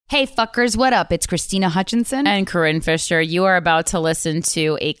Hey fuckers, what up? It's Christina Hutchinson and Corinne Fisher. You are about to listen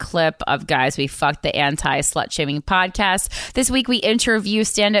to a clip of Guys We Fucked, the anti-slut shaming podcast. This week we interview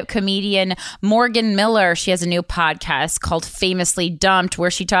stand-up comedian Morgan Miller. She has a new podcast called Famously Dumped, where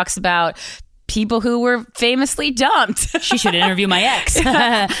she talks about people who were famously dumped. She should interview my ex.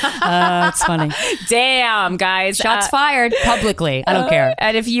 It's funny. Damn, guys. Shots fired publicly. I don't care.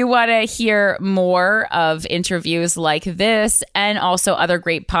 And if you want to hear more of interviews like this and also other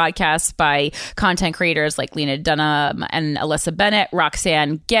great podcasts by content creators like Lena Dunham and Alyssa Bennett,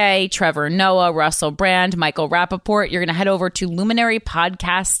 Roxanne Gay, Trevor Noah, Russell Brand, Michael Rappaport, you're going to head over to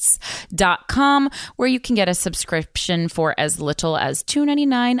luminarypodcasts.com where you can get a subscription for as little as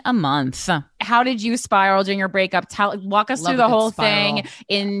 $2.99 a month. How did you spiral during your breakup? Walk us through the whole thing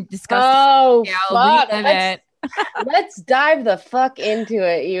in discuss. Oh, fuck. It. Let's dive the fuck into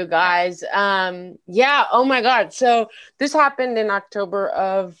it, you guys. Yeah. Oh my God. So this happened in October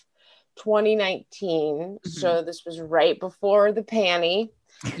of 2019. Mm-hmm. So this was right before the panty.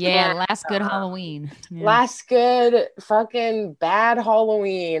 Yeah, last good Halloween. Yeah. Last good fucking bad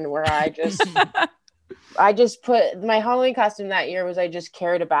Halloween where I just put my Halloween costume that year was I just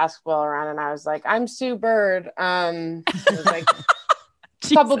carried a basketball around and I was like, I'm Sue Bird. It was like a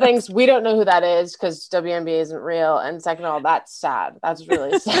couple things. We don't know who that is because WNBA isn't real. And second of all, that's sad. That's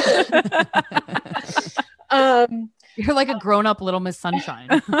really sad. You're like a grown-up Little Miss Sunshine.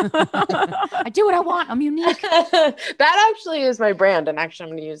 I do what I want. I'm unique. That actually is my brand. And actually,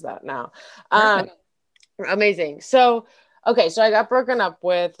 I'm going to use that now. Amazing. So, okay, so I got broken up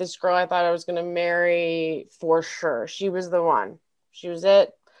with this girl I thought I was going to marry for sure. She was the one. She was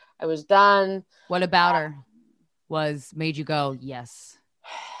it. I was done. What about her made you go, yes?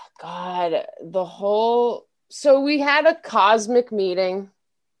 God, so we had a cosmic meeting.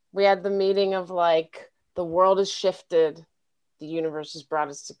 We had the meeting of like, the world has shifted. The universe has brought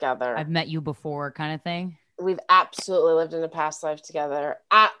us together. I've met you before kind of thing. We've absolutely lived in a past life together.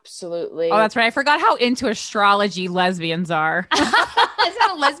 Absolutely. Oh, that's right. I forgot how into astrology lesbians are. Is that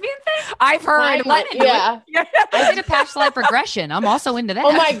a lesbian thing? I've heard. Yeah. I did a past life regression. I'm also into that.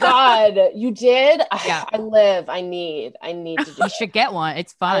 Oh my God. You did? Yeah. I need to do You should get one.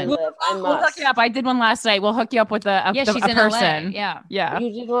 It's fun. We'll hook you up. I did one last night. We'll hook you up with she's in person. LA. Yeah.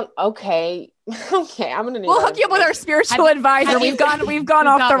 You did one? Okay. Okay. I'm going to need We'll hook you up with our spiritual advisor. We've gone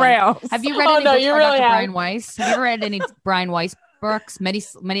off the rails. Have you read any books by really Dr. Brian Weiss? Have you ever read any Brian Weiss books? Many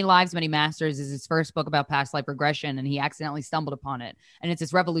Lives, Many Masters is his first book about past life regression, and he accidentally stumbled upon it. And it's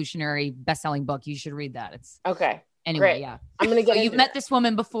this revolutionary best-selling book. You should read that. It's okay. Anyway, great. Yeah. I'm going to get you've met this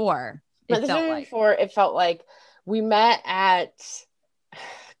woman before. It felt like we met at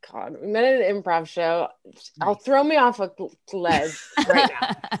an improv show. Nice. I'll throw me off a ledge right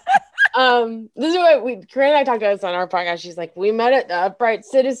now. This is what Corinne and I talked about this on our podcast. She's like, we met at the Upright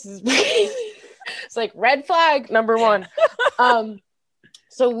Citizens. It's like red flag number one.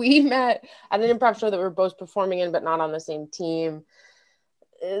 So we met at an improv show that we were both performing in, but not on the same team.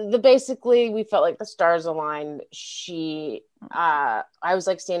 Basically, we felt like the stars aligned. I was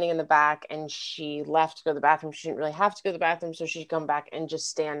like standing in the back and she left to go to the bathroom. She didn't really have to go to the bathroom, so she'd come back and just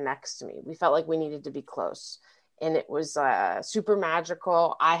stand next to me. We felt like we needed to be close. And it was super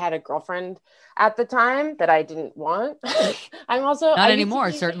magical. I had a girlfriend at the time that I didn't want. I'm also not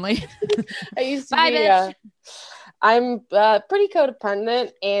anymore, certainly. I used to Bye, be. bitch. I'm pretty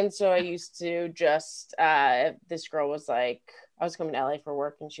codependent, and so I used to just. This girl was like, I was coming to LA for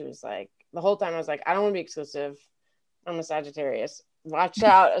work, and she was like, the whole time I was like, I don't want to be exclusive. I'm a Sagittarius. Watch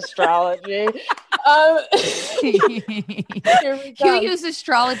out, astrology. You use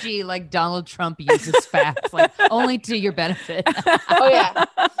astrology like Donald Trump uses facts, like only to your benefit. Oh yeah,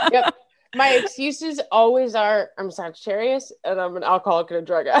 yep. My excuses always are I'm Sagittarius and I'm an alcoholic and a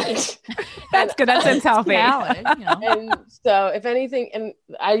drug addict. That's good. That sounds healthy. Valid, you know. And so, if anything, and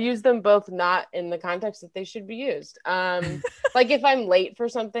I use them both not in the context that they should be used. Like if I'm late for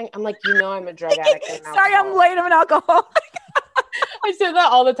something, I'm like, I'm a drug addict. And Sorry, I'm late. I'm an alcoholic. I say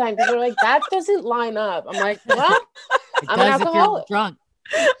that all the time. People are like, that doesn't line up. I'm like, well, I'm an alcoholic. Drunk.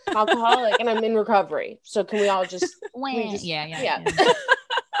 Alcoholic, and I'm in recovery. So can we all just? Yeah.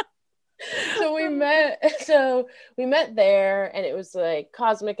 So we met there, and it was like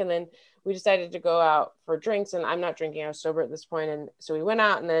cosmic, and then we decided to go out for drinks, and I'm not drinking. I was sober at this point. And so we went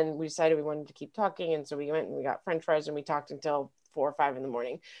out, and then we decided we wanted to keep talking. And so we went and we got French fries, and we talked until 4 or 5 in the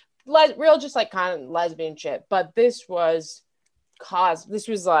morning. Real just like kind of lesbian shit. But this was this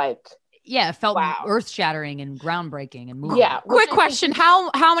was like, yeah, it felt earth shattering and groundbreaking and moving. Yeah. Quick question. How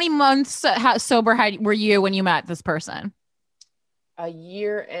many months sober were you when you met this person? A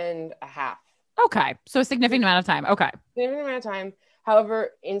year and a half. Okay. So a significant amount of time. Okay. Significant amount of time.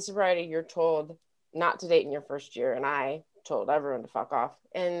 However, in sobriety, you're told not to date in your first year. And I told everyone to fuck off.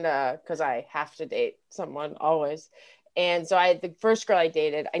 And because I have to date someone always. And so the first girl I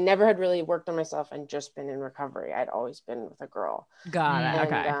dated, I never had really worked on myself and just been in recovery. I'd always been with a girl. Got it. And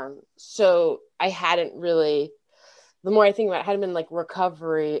Okay. so I hadn't really, the more I think about it, hadn't been like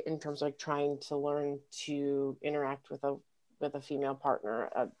recovery in terms of like trying to learn to interact with a female partner,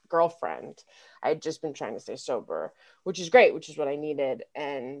 a girlfriend. I had just been trying to stay sober, which is great, which is what I needed.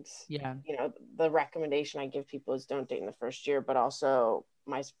 And, Yeah. you know, the recommendation I give people is don't date in the first year, but also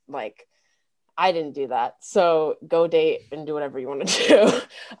I didn't do that. So go date and do whatever you want to do.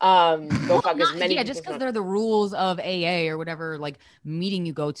 Go fuck as many people just as you because want. they're the rules of AA or whatever like meeting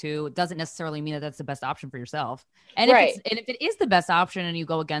you go to, it doesn't necessarily mean that that's the best option for yourself. And Right. if it is the best option and you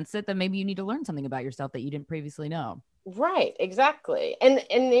go against it, then maybe you need to learn something about yourself that you didn't previously know. Right, exactly. And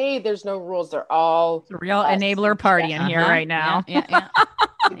there's no rules. They're all It's a real enabler party in here right now. Yeah.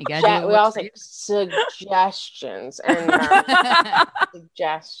 You gotta do we what all works for say you. suggestions and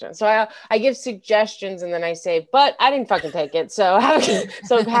suggestions. So I give suggestions and then I say, but I didn't fucking take it. So have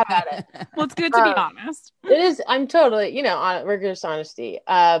at it. Well, it's good to be honest. It is. I'm totally, on rigorous honesty.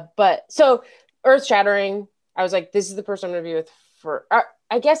 But so earth shattering. I was like, this is the person I'm gonna be with for.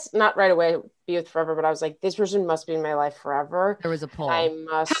 I guess not right away be with forever, but I was like, this person must be in my life forever. There was a pull. I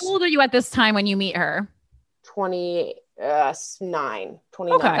must. How old are you at this time when you meet her? 29.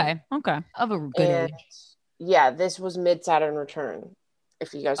 Okay. Of a good age. Yeah, this was mid Saturn return.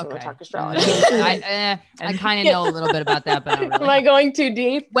 If you guys want to talk astrology, I kind of know a little bit about that, but not really. Am I going too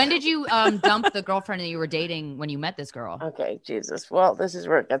deep? When did you dump the girlfriend that you were dating when you met this girl? Okay, Jesus. Well, this is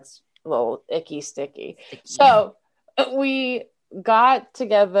where it gets a little sticky. So we got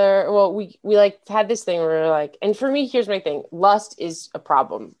together. Well, we like had this thing where we were like, and for me, here's my thing: lust is a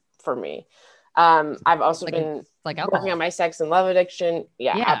problem for me. I've also been working on my sex and love addiction.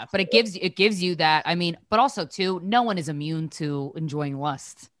 Yeah, but it gives you that. I mean, but also too, no one is immune to enjoying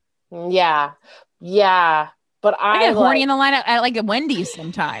lust. Yeah. But I get horny in the line at like Wendy's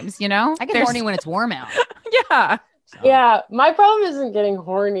sometimes, I get horny when it's warm out. Yeah. So. Yeah. My problem isn't getting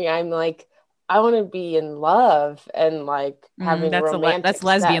horny. I'm like, I want to be in love and like having romantic that's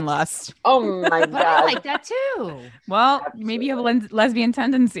lesbian sex. lust. Oh my God. I like that too. Well, maybe you have lesbian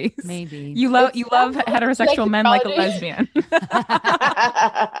tendencies. Maybe you love heterosexual men like a lesbian.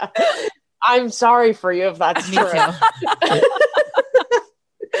 I'm sorry for you if that's Me true.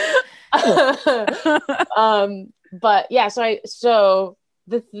 But yeah, so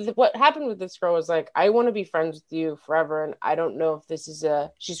what happened with this girl was like, I want to be friends with you forever, and I don't know if this is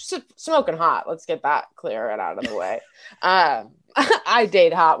she's smoking hot. Let's get that clear and out of the way. I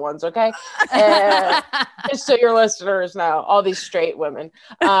date hot ones, okay? Just so your listeners know, all these straight women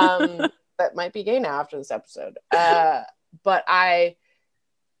that might be gay now after this episode. But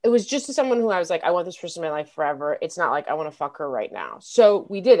it was just to someone who I was like, I want this person in my life forever. It's not like I want to fuck her right now. So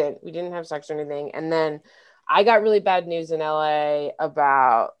we didn't have sex or anything. And then I got really bad news in LA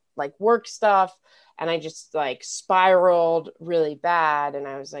about like work stuff. And I just like spiraled really bad. And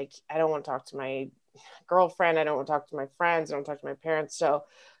I was like, I don't want to talk to my girlfriend. I don't want to talk to my friends. I don't want to talk to my parents.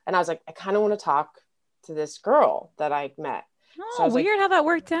 And I was like, I kind of want to talk to this girl that I met. Oh, so weird how that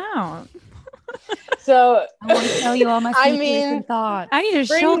worked out. So I want to tell you all my secrets and thoughts. I need to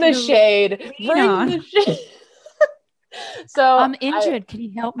bring the shade. Bring the shade. So I'm injured. Can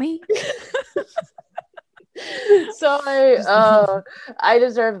you help me? So I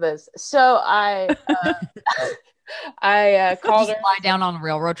deserve this. So I called her. Lie down on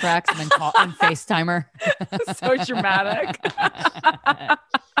railroad tracks and then call and FaceTime her. So dramatic.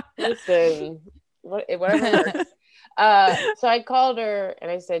 Listen, whatever works. So I called her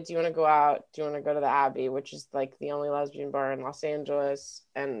and I said, do you want to go out? Do you want to go to the Abbey, which is like the only lesbian bar in Los Angeles?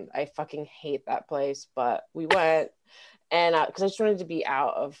 And I fucking hate that place, but we went. And because I just wanted to be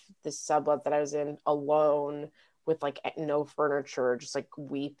out of this sublet that I was in alone with like no furniture, just like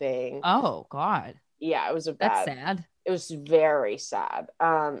weeping. Oh God. Yeah, it was that's sad. It was very sad.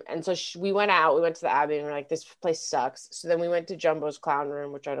 And so we went out. We went to the Abbey and we're like, this place sucks. So then we went to Jumbo's Clown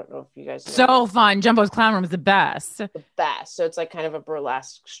Room, which I don't know if you guys know. So fun. Jumbo's Clown Room is the best. The best. So it's like kind of a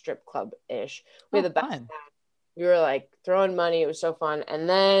burlesque strip club ish. We had the best time. We were like throwing money. It was so fun. And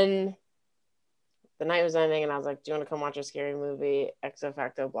then the night was ending and I was like, do you want to come watch a scary movie? Exo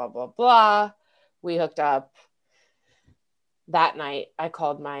facto, blah, blah, blah. We hooked up. That night, I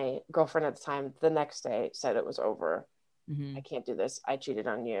called my girlfriend at the time. The next day, said it was over. Mm-hmm. I can't do this. I cheated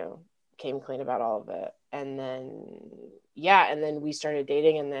on you. Came clean about all of it. And then we started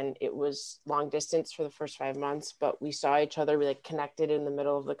dating. And then it was long distance for the first 5 months. But we saw each other. We like connected in the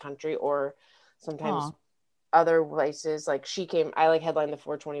middle of the country, or sometimes other places. Like she came, I like headlined the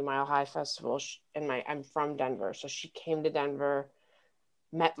 420 Mile High Festival, and I'm from Denver, so she came to Denver,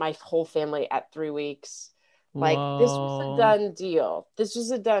 met my whole family at 3 weeks. Like this was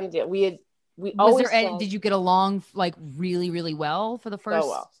a done deal. We always said, did you get along like really, really well for the first? So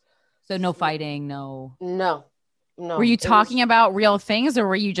well. So no fighting, no. Were you talking about real things, or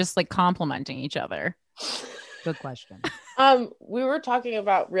were you just like complimenting each other? Good question. We were talking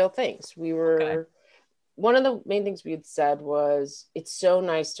about real things. One of the main things we had said was, it's so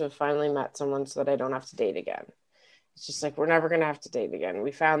nice to have finally met someone so that I don't have to date again. It's just like, we're never going to have to date again.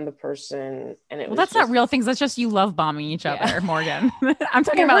 We found the person, and that's not real things. That's just you love bombing each other, Morgan. I'm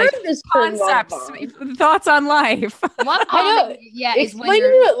talking about like concepts, thoughts on life. Love bombing, explain to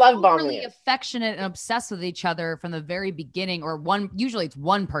me what love bombing really is. Affectionate and obsessed with each other from the very beginning, or usually it's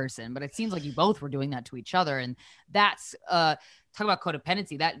one person, but it seems like you both were doing that to each other, and that's talk about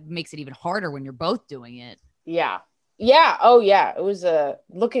codependency. That makes it even harder when you're both doing it. Yeah. Oh yeah. It was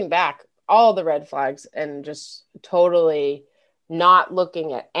looking back, all the red flags, and just totally not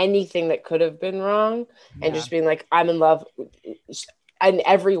looking at anything that could have been wrong, and just being like, I'm in love in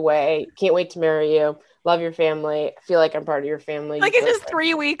every way. Can't wait to marry you. Love your family. Feel like I'm part of your family. Like it's just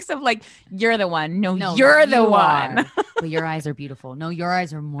 3 weeks of like, you're the one. No, you're the one. Well, your eyes are beautiful. No, your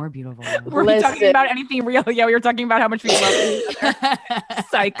eyes are more beautiful. Were we talking about anything real? Yeah, we were talking about how much we love each other.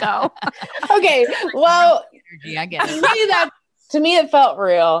 Psycho. Okay, well, I get it. To me, it felt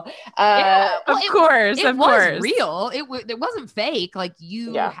real. Of course. It was real. It wasn't fake. Like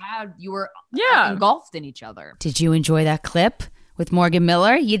you were engulfed in each other. Did you enjoy that clip with Morgan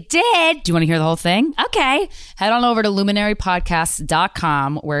Miller? You did. Do you want to hear the whole thing? Okay. Head on over to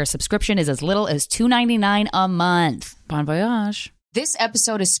luminarypodcasts.com, where a subscription is as little as $2.99 a month. Bon voyage. This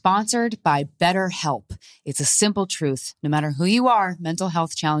episode is sponsored by BetterHelp. It's a simple truth. No matter who you are, mental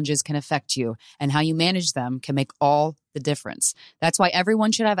health challenges can affect you, and how you manage them can make all the difference. That's why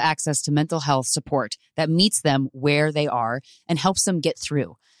everyone should have access to mental health support that meets them where they are and helps them get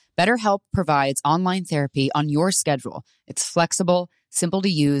through. BetterHelp provides online therapy on your schedule. It's flexible, simple to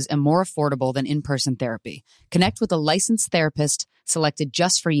use, and more affordable than in-person therapy. Connect with a licensed therapist selected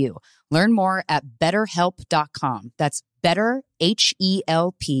just for you. Learn more at betterhelp.com. That's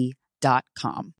betterhelp.com.